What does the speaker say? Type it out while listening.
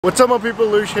What's up my people,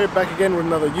 Lush here, back again with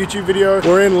another YouTube video.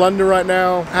 We're in London right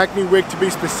now, Hackney Wick to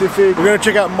be specific. We're gonna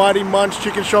check out Mighty Munch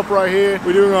chicken shop right here.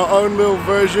 We're doing our own little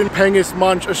version, Pengis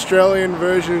Munch Australian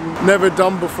version, never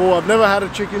done before. I've never had a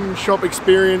chicken shop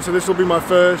experience, so this will be my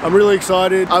first. I'm really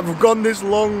excited. I've gone this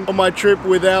long on my trip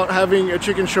without having a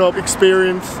chicken shop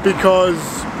experience because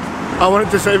I wanted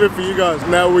to save it for you guys.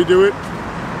 Now we do it.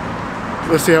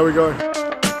 Let's see how we go.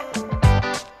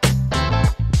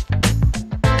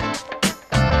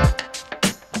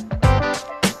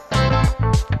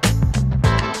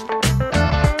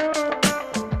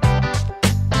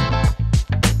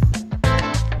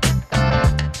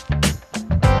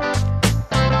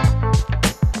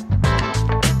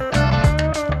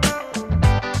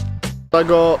 I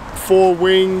got 4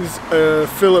 wings, a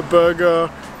fillet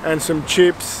burger, and some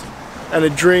chips, and a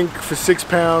drink for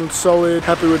 £6 solid.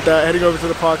 Happy with that. Heading over to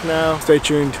the park now. Stay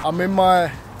tuned. I'm in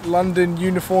my London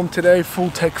uniform today, full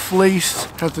tech fleece.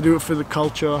 Have to do it for the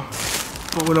culture,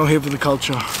 but we're not here for the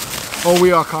culture. Oh,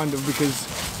 we are kind of, because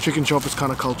chicken shop is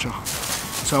kind of culture.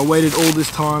 So I waited all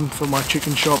this time for my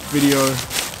chicken shop video,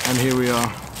 and here we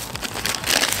are.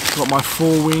 Got my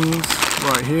 4 wings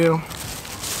right here.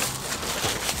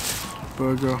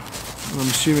 Burger. And I'm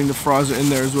assuming the fries are in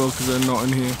there as well because they're not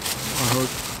in here, I hope.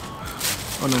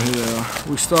 Oh no, here they are.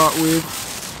 We start with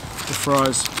the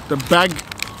fries. The bag,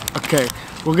 okay,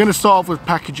 we're gonna start off with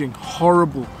packaging.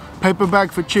 Horrible. Paper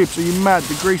bag for chips, are you mad?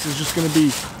 The grease is just gonna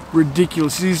be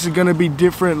ridiculous. These are gonna be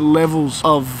different levels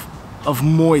of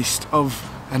moist,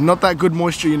 and not that good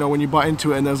moisture, you know, when you bite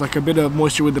into it and there's like a bit of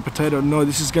moisture with the potato. No,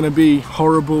 this is gonna be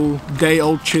horrible,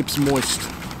 day-old chips moist.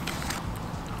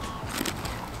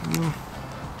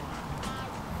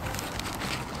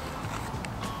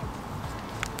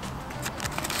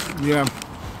 Yeah,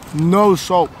 no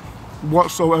salt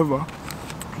whatsoever.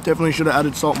 Definitely should have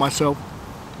added salt myself.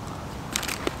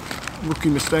 Rookie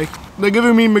mistake. They're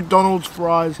giving me McDonald's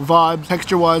fries vibes.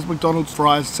 Texture-wise, McDonald's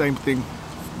fries, same thing.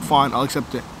 Fine, I'll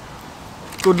accept it.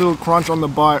 Good little crunch on the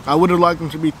bite. I would have liked them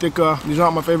to be thicker. These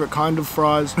aren't my favorite kind of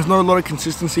fries. There's not a lot of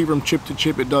consistency from chip to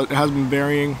chip. It has been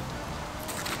varying.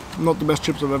 Not the best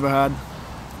chips I've ever had.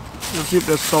 Let's see if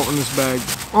there's salt in this bag.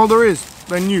 Oh, there is.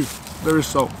 They're new. There is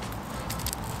salt.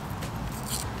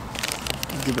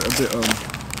 Give it a bit,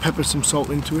 pepper some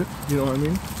salt into it, you know what I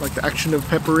mean? Like the action of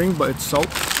peppering, but it's salt.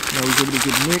 Now we give it a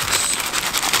good mix.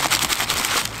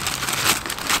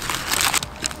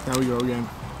 There we go again.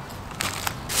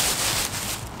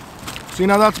 See,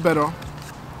 now that's better.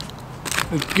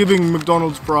 It's giving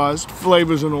McDonald's fries,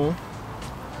 flavors and all.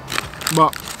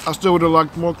 But I still would have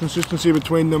liked more consistency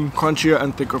between them, crunchier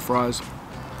and thicker fries.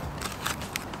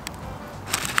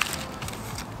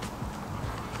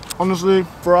 Honestly,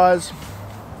 fries,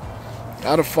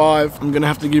 out of 5, I'm gonna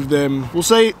have to give them, we'll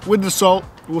say with the salt,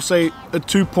 we'll say a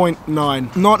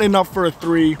 2.9. Not enough for a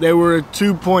 3. They were a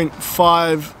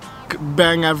 2.5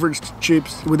 bang average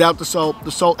chips without the salt.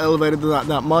 The salt elevated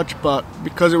that much, but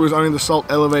because it was only the salt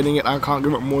elevating it, I can't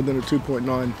give it more than a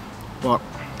 2.9. But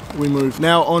we move.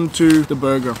 Now on to the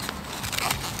burger.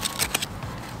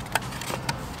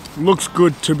 Looks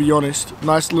good, to be honest.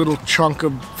 Nice little chunk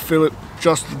of fillet,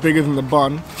 just bigger than the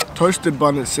bun. Toasted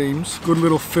bun, it seems. Good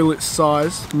little fillet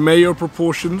size. Mayo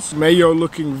proportions. Mayo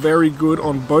looking very good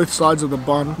on both sides of the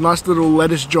bun. Nice little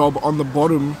lettuce job on the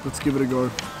bottom. Let's give it a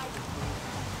go.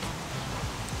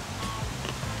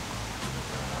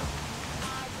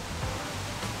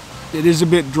 It is a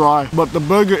bit dry, but the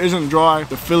burger isn't dry.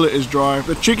 The fillet is dry.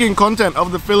 The chicken content of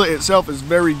the fillet itself is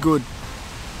very good.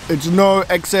 It's no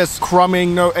excess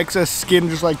crumbing, no excess skin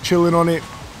just like chilling on it.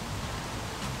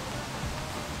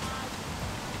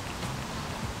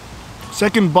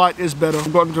 Second bite is better.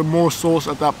 I've gotten to more sauce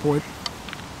at that point.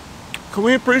 Can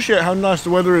we appreciate how nice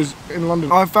the weather is in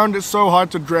London? I found it so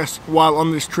hard to dress while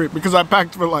on this trip because I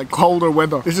packed for like colder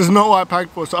weather. This is not what I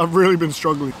packed for, so I've really been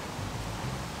struggling.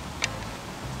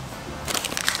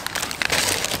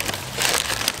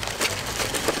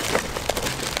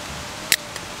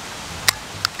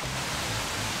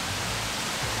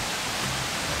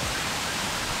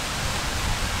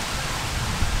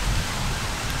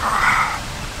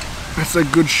 That's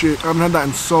a good shit. I haven't had that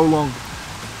in so long.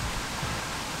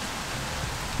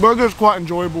 Burger is quite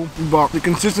enjoyable, but the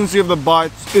consistency of the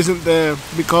bites isn't there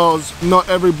because not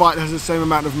every bite has the same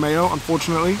amount of mayo,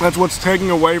 unfortunately. That's what's taking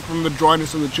away from the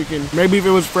dryness of the chicken. Maybe if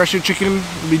it was fresher chicken,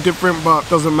 it'd be different, but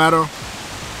doesn't matter.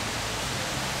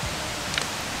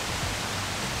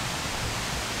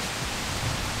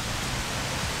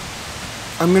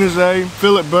 I'm gonna say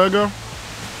fillet burger.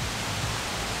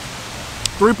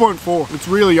 3.4. It's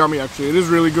really yummy actually. It is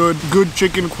really good. Good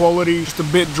chicken quality, just a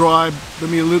bit dry,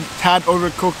 maybe a little tad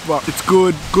overcooked, but it's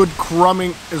good. Good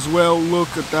crumbing as well.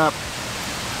 Look at that.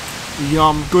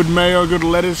 Yum. Good mayo, good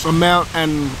lettuce amount,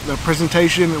 and the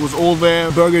presentation, it was all there.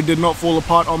 The burger did not fall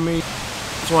apart on me,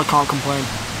 so I can't complain.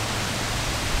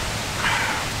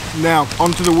 Now,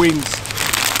 onto the wings.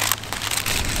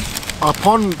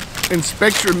 Upon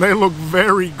inspection, they look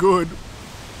very good.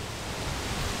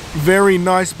 Very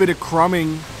nice bit of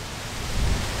crumbing,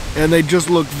 and they just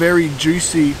look very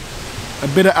juicy. A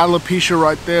bit of alopecia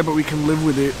right there, but we can live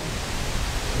with it.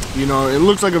 You know, it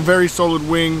looks like a very solid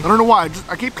wing. I don't know why,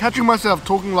 I keep catching myself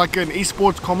talking like an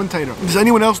esports commentator. Does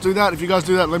anyone else do that? If you guys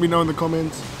do that, let me know in the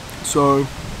comments. So,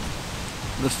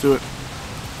 let's do it.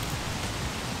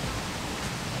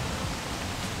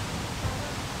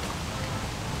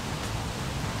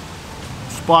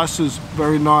 Spices,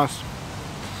 very nice.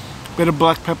 Bit of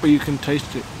black pepper, you can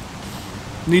taste it.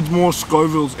 Needs more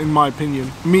Scovilles in my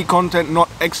opinion. Meat content, not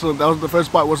excellent. That was the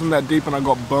first bite, wasn't that deep and I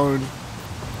got bone.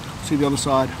 See the other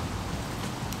side.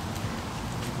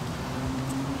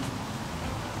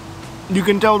 You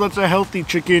can tell that's a healthy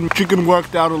chicken. Chicken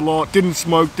worked out a lot, didn't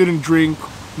smoke, didn't drink.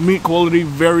 Meat quality,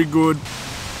 very good.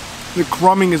 The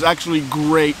crumbing is actually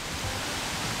great.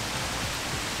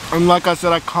 And like I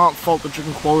said, I can't fault the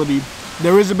chicken quality.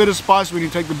 There is a bit of spice when you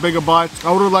take the bigger bites.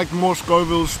 I would have liked more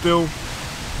Scovilles still.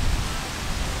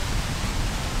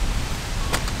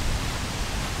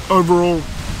 Overall,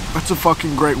 that's a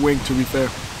fucking great wing, to be fair.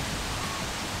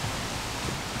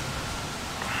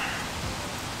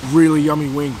 Really yummy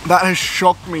wing. That has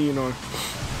shocked me, you know.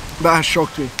 That has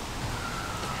shocked me.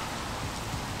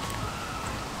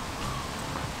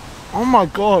 Oh my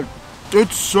god.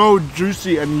 It's so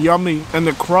juicy and yummy, and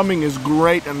the crumbing is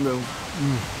great, and the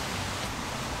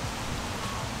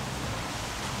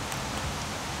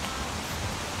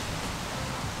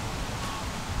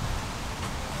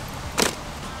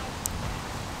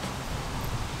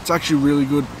it's actually really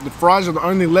good. The fries are the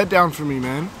only letdown for me,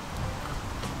 man.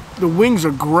 The wings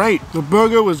are great. The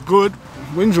burger was good.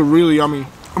 Wings are really yummy.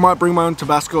 I might bring my own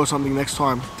Tabasco or something next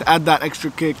time to add that extra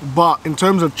kick. But in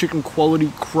terms of chicken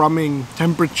quality, crumbing,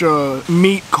 temperature,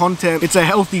 meat content, it's a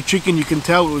healthy chicken. You can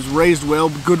tell it was raised well,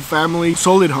 good family,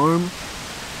 solid home.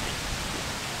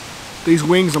 These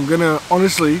wings, I'm gonna,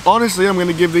 honestly, I'm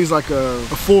gonna give these like a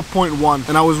 4.1.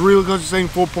 And I was really close to saying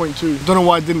 4.2. Don't know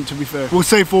why I didn't, to be fair. We'll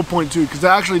say 4.2 because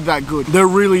they're actually that good. They're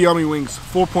really yummy wings.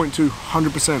 4.2,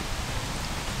 100%.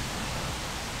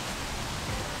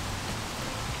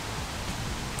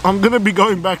 I'm gonna be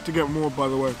going back to get more, by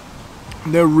the way.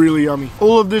 They're really yummy.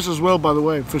 All of this as well, by the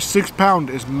way, for £6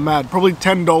 is mad. Probably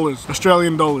 $10,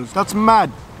 Australian dollars. That's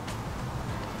mad.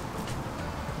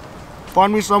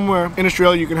 Find me somewhere in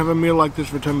Australia you can have a meal like this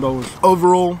for $10.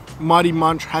 Overall, Mighty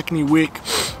Munch, Hackney Wick,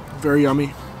 very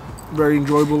yummy, very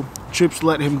enjoyable. Chips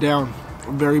let him down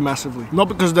very massively. Not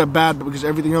because they're bad, but because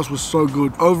everything else was so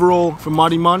good. Overall, for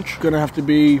Mighty Munch, gonna have to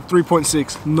be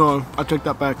 3.6. No, I take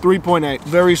that back. 3.8.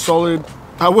 Very solid.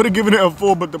 I would have given it a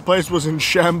 4, but the place was in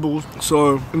shambles.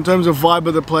 So, in terms of vibe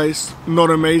of the place, not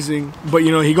amazing. But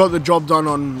you know, he got the job done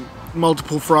on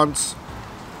multiple fronts.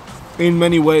 In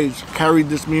many ways, carried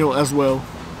this meal as well.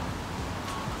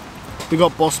 We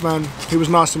got Bossman, he was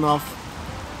nice enough.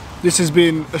 This has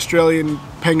been Australian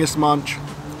Pengus Munch,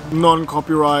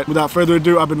 non-copyright. Without further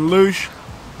ado, I've been Loosh.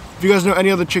 If you guys know any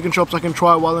other chicken shops I can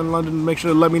try while in London, make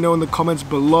sure to let me know in the comments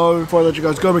below. Before I let you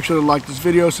guys go, make sure to like this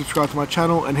video, subscribe to my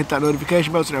channel, and hit that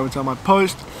notification bell so every time I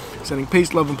post. Sending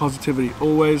peace, love, and positivity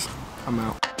always. I'm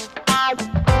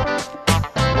out.